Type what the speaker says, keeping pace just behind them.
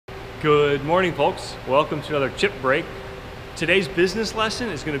Good morning, folks. Welcome to another chip break. Today's business lesson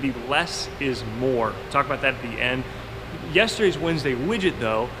is going to be less is more. Talk about that at the end. Yesterday's Wednesday widget,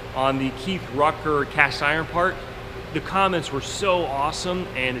 though, on the Keith Rucker cast iron part, the comments were so awesome,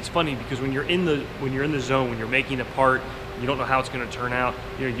 and it's funny because when you're in the zone, when you're making a part, you don't know how it's going to turn out.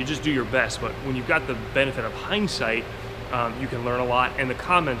 You just do your best. But when you've got the benefit of hindsight, you can learn a lot. And the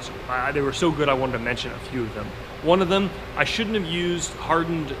comments, they were so good. I wanted to mention a few of them. One of them, I shouldn't have used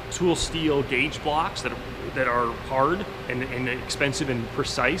hardened tool steel gauge blocks that are hard and expensive and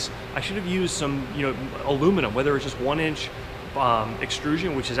precise. I should have used some aluminum, whether it's just 1-inch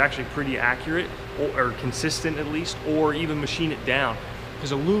extrusion, which is actually pretty accurate or consistent at least, or even machine it down,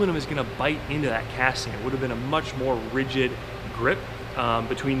 because aluminum is going to bite into that casting. It would have been a much more rigid grip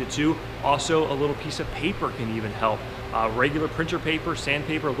between the two. Also, a little piece of paper can even help. Regular printer paper,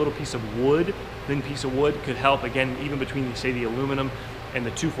 sandpaper, a little piece of wood, thin piece of wood could help, again, even between, say, the aluminum and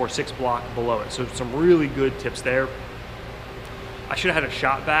the 246 block below it. So some really good tips there. I should have had a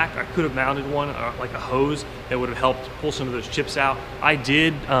shot vac. I could have mounted one, like a hose, that would have helped pull some of those chips out. I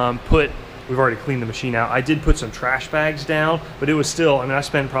did we've already cleaned the machine out. I did put some trash bags down, but it was still, I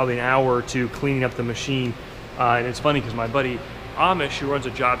spent probably an hour or two cleaning up the machine. And it's funny because my buddy Amish, who runs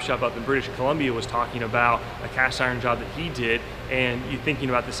a job shop up in British Columbia, was talking about a cast iron job that he did, and you thinking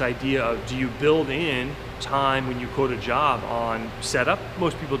about this idea of, do you build in time when you quote a job on setup?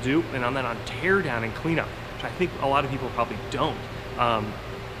 Most people do, and on tear down and cleanup, which I think a lot of people probably don't.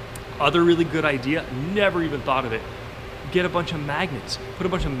 Other really good idea, never even thought of it, get a bunch of magnets. Put a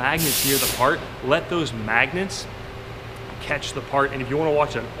bunch of magnets near the part, let those magnets catch the part. And if you want to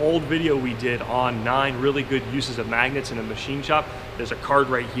watch an old video we did on 9 really good uses of magnets in a machine shop, there's a card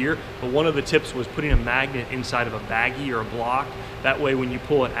right here. But one of the tips was putting a magnet inside of a baggie or a block. That way when you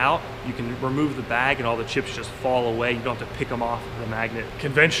pull it out, you can remove the bag and all the chips just fall away. You don't have to pick them off of the magnet.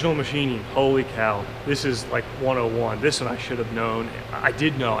 Conventional machining, holy cow. This is like 101. This one I should have known. I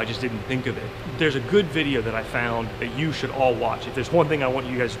did know, I just didn't think of it. There's a good video that I found that you should all watch. If there's one thing I want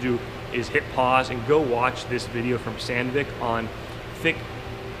you guys to do, is hit pause and go watch this video from Sandvik on thick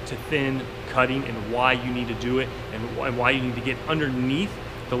to thin cutting and why you need to do it, and why you need to get underneath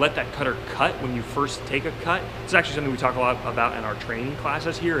to let that cutter cut when you first take a cut. It's actually something we talk a lot about in our training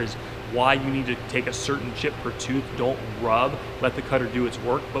classes here, is why you need to take a certain chip per tooth. Don't rub, let the cutter do its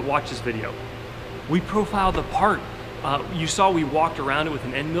work. But watch this video. We profiled the part. You saw we walked around it with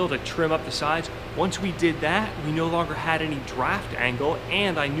an end mill to trim up the sides. Once we did that, we no longer had any draft angle,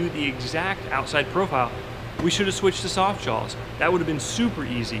 and I knew the exact outside profile. We should have switched to soft jaws. That would have been super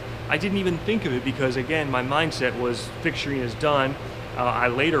easy. I didn't even think of it because, again, my mindset was fixturing is done. I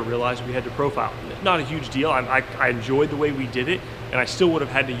later realized we had to profile. Not a huge deal. I enjoyed the way we did it, and I still would have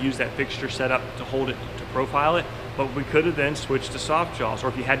had to use that fixture setup to hold it, to profile it, but we could have then switched to soft jaws, or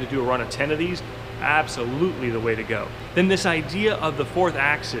if you had to do a run of 10 of these, absolutely the way to go. Then this idea of the 4th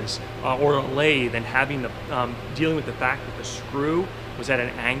axis or a lathe, and having the dealing with the fact that the screw was at an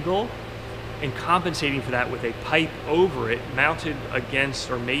angle and compensating for that with a pipe over it mounted against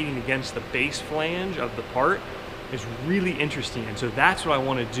or mating against the base flange of the part is really interesting. And so that's what I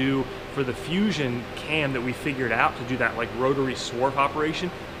want to do for the fusion cam that we figured out to do that like rotary swarf operation.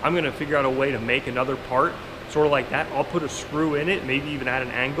 I'm going to figure out a way to make another part sort of like that. I'll put a screw in it, maybe even at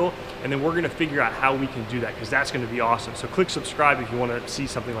an angle, and then we're going to figure out how we can do that, because that's going to be awesome. So click subscribe if you want to see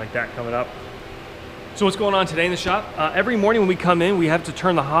something like that coming up. So what's going on today in the shop? Every morning when we come in, we have to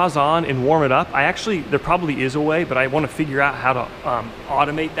turn the HAAS on and warm it up. There probably is a way, but I want to figure out how to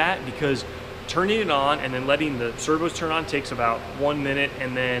automate that, because turning it on and then letting the servos turn on takes about 1 minute,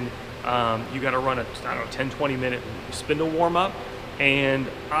 and then you got to run a 10-20 minute spindle warm up. And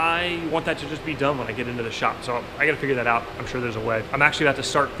I want that to just be done when I get into the shop. So I got to figure that out. I'm sure there's a way. I'm actually about to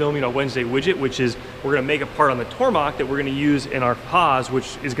start filming a Wednesday widget, which is we're going to make a part on the Tormach that we're going to use in our HAAS,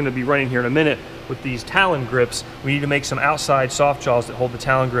 which is going to be running here in a minute with these Talon grips. We need to make some outside soft jaws that hold the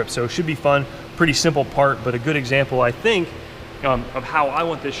Talon grip. So it should be fun. Pretty simple part, but a good example, I think, of how I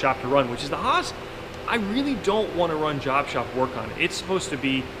want this shop to run, which is the HAAS. I really don't want to run job shop work on it. It's supposed to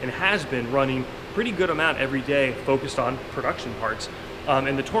be, and has been, running pretty good amount every day focused on production parts.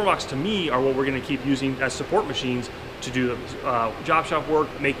 And the Tormachs, to me, are what we're going to keep using as support machines to do the job shop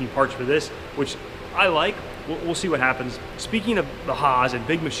work, making parts for this, which I like. We'll see what happens. Speaking of the HAAS and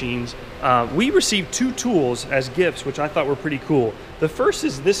big machines, we received 2 tools as gifts, which I thought were pretty cool. The first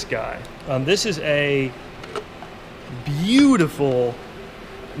is this guy. This is a beautiful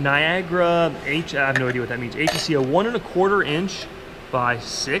Niagara I have no idea what that means. HAAS, a 1 1/4 inch by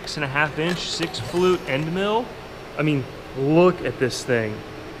 6.5 inch 6 flute end mill. I mean, look at this thing.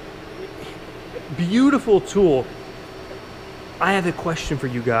 Beautiful tool. I have a question for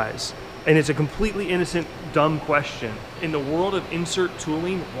you guys, and it's a completely innocent, dumb question. In the world of insert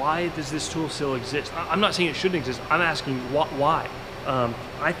tooling, why does this tool still exist? I'm not saying it shouldn't exist. I'm asking why.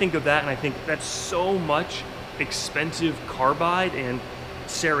 I think of that and I think that's so much expensive carbide, and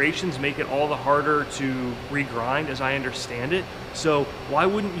serrations make it all the harder to regrind, as I understand it. So why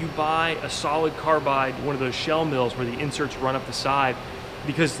wouldn't you buy a solid carbide, one of those shell mills where the inserts run up the side?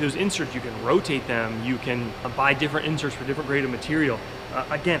 Because those inserts, you can rotate them, you can buy different inserts for different grade of material.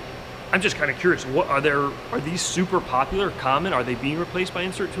 Again, I'm just kind of curious, are these super popular, common? Are they being replaced by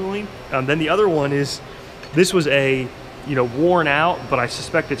insert tooling? Then the other one is, this was a, worn out, but I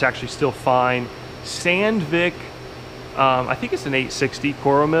suspect it's actually still fine, Sandvik, I think it's an 860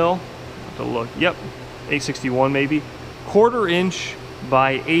 Coro mill. I'll have to look, yep, 861 maybe. 1/4 inch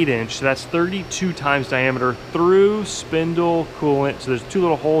by 8 inch, so that's 32 times diameter through spindle coolant. So there's 2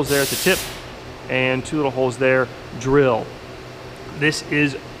 little holes there at the tip and 2 little holes there, drill. This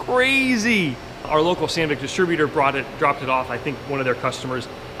is crazy. Our local Sandvik distributor dropped it off. I think one of their customers,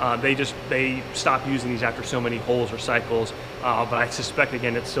 they stopped using these after so many holes or cycles, but I suspect,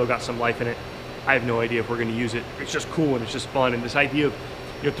 again, it's still got some life in it. I have no idea if we're gonna use it. It's just cool and it's just fun. And this idea of,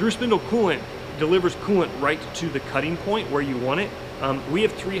 through spindle coolant delivers coolant right to the cutting point where you want it. We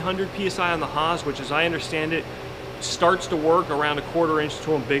have 300 PSI on the HAAS, which, as I understand it, starts to work around a 1/4 inch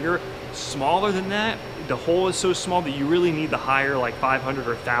to and bigger. Smaller than that, the hole is so small that you really need the higher, like 500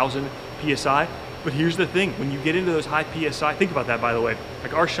 or 1,000 PSI. But here's the thing, when you get into those high PSI, think about that, by the way,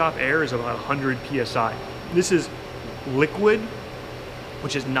 like our shop air is about 100 PSI. This is liquid,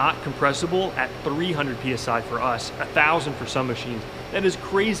 which is not compressible, at 300 PSI for us, 1,000 for some machines. That is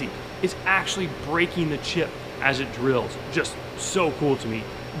crazy. It's actually breaking the chip as it drills. Just so cool to me.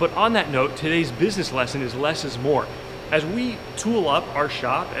 But on that note, today's business lesson is less is more. As we tool up our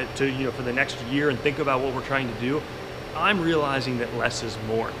shop for the next year and think about what we're trying to do, I'm realizing that less is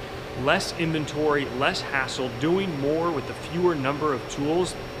more. Less inventory, less hassle, doing more with the fewer number of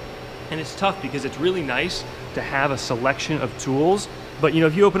tools. And it's tough because it's really nice to have a selection of tools. But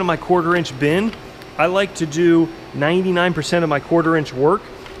if you open up my 1/4 inch bin, I like to do 99% of my 1/4 inch work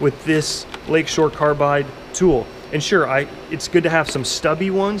with this Lakeshore carbide tool. And sure, it's good to have some stubby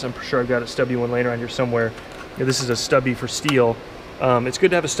ones. I'm sure I've got a stubby one laying around here somewhere. This is a stubby for steel. It's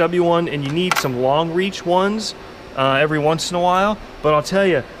good to have a stubby one, and you need some long reach ones every once in a while. But I'll tell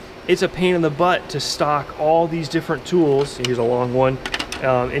you, it's a pain in the butt to stock all these different tools. Here's a long one.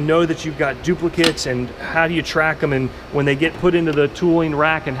 And know that you've got duplicates, and how do you track them, and when they get put into the tooling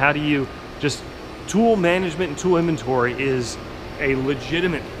rack, and how do you tool management and tool inventory is a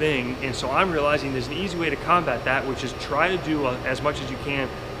legitimate thing. And so I'm realizing there's an easy way to combat that, which is try to do as much as you can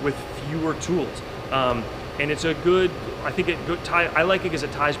with fewer tools. And it's a good, I like it because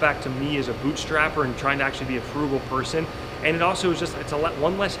it ties back to me as a bootstrapper and trying to actually be a frugal person. And it also is it's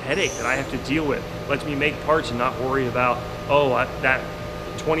one less headache that I have to deal with. Lets me make parts and not worry about, that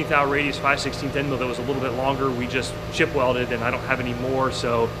 20 thou radius 5/16 end mill that was a little bit longer, we just chip welded and I don't have any more,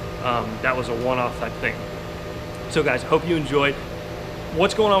 so that was a one-off type thing. So guys, hope you enjoyed.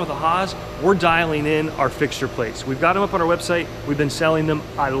 What's going on with the HAAS? We're dialing in our fixture plates. We've got them up on our website. We've been selling them.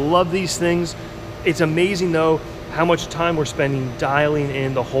 I love these things. It's amazing though how much time we're spending dialing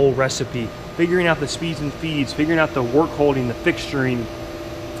in the whole recipe, figuring out the speeds and feeds, figuring out the work holding, the fixturing.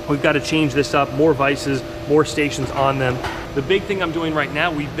 We've got to change this up, more vices, more stations on them. The big thing I'm doing right now,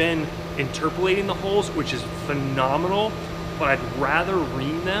 we've been interpolating the holes, which is phenomenal, but I'd rather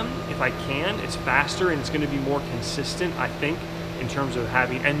ream them if I can. It's faster and it's going to be more consistent, I think, in terms of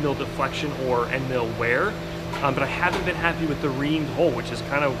having end mill deflection or end mill wear. But I haven't been happy with the reamed hole, which is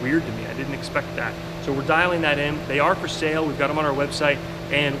kind of weird to me. I didn't expect that. So we're dialing that in. They are for sale. We've got them on our website.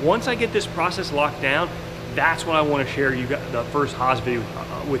 And once I get this process locked down, that's when I want to share the first HAAS video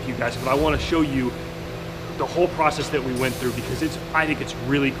with you guys. But I want to show you the whole process that we went through, because I think it's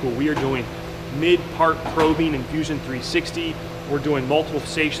really cool. We are doing mid-part probing in Fusion 360. We're doing multiple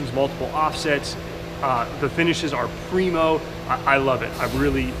stations, multiple offsets. The finishes are primo. I love it. I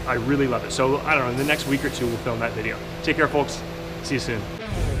really love it. So I don't know, in the next week or two, we'll film that video. Take care, folks. See you soon.